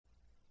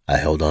I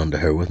held on to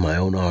her with my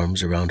own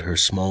arms around her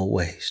small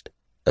waist,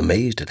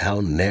 amazed at how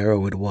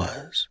narrow it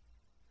was.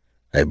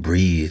 I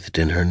breathed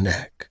in her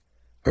neck,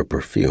 her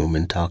perfume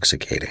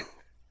intoxicating.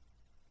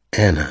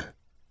 "Anna.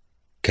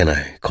 Can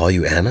I call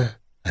you Anna?"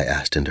 I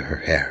asked into her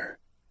hair.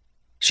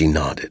 She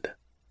nodded.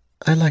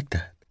 "I like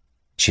that."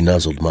 She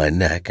nuzzled my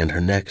neck, and her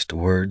next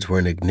words were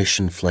an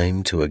ignition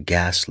flame to a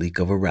gas leak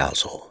of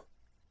arousal.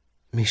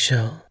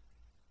 "Michelle,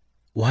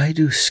 why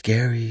do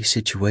scary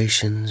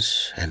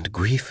situations, and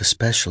grief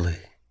especially,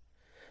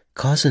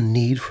 cause a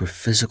need for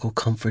physical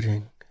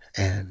comforting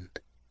and—"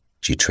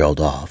 She trailed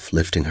off,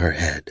 lifting her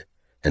head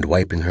and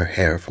wiping her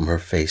hair from her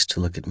face to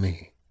look at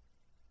me.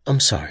 "I'm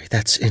sorry,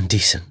 that's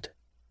indecent."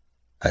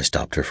 I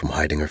stopped her from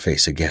hiding her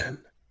face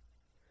again.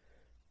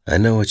 "I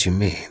know what you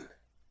mean.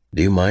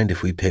 Do you mind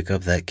if we pick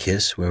up that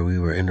kiss where we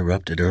were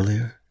interrupted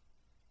earlier?"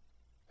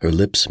 Her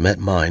lips met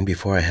mine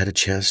before I had a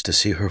chance to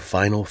see her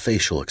final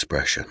facial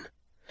expression,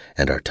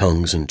 and our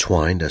tongues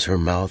entwined as her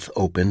mouth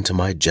opened to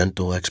my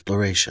gentle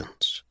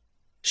explorations.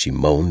 She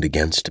moaned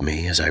against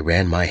me as I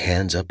ran my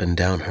hands up and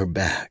down her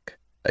back,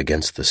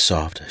 against the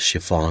soft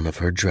chiffon of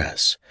her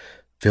dress,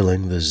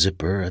 filling the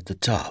zipper at the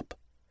top,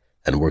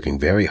 and working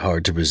very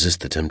hard to resist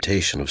the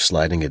temptation of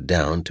sliding it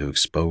down to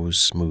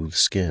expose smooth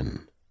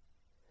skin.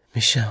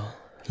 "Michelle,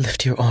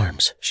 lift your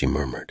arms," she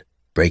murmured,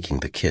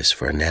 breaking the kiss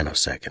for a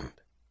nanosecond.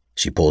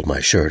 She pulled my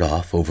shirt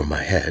off over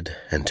my head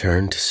and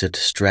turned to sit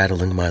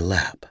straddling my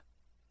lap,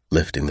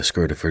 lifting the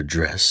skirt of her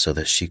dress so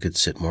that she could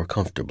sit more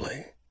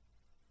comfortably.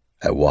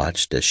 I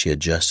watched as she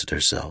adjusted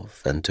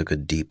herself and took a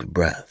deep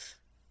breath.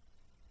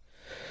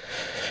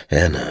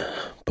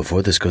 "Anna,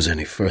 before this goes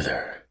any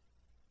further,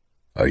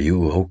 are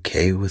you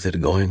okay with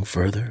it going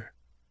further?"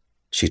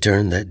 She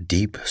turned that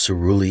deep,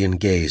 cerulean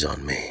gaze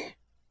on me,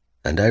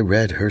 and I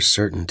read her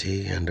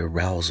certainty and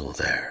arousal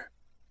there.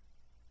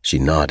 She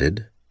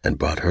nodded and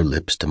brought her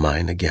lips to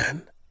mine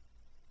again.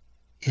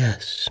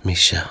 "Yes,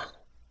 Michelle.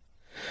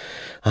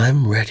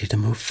 I'm ready to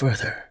move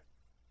further.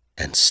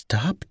 And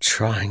stop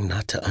trying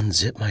not to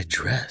unzip my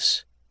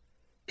dress.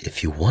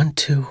 If you want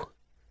to,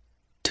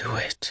 do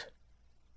it."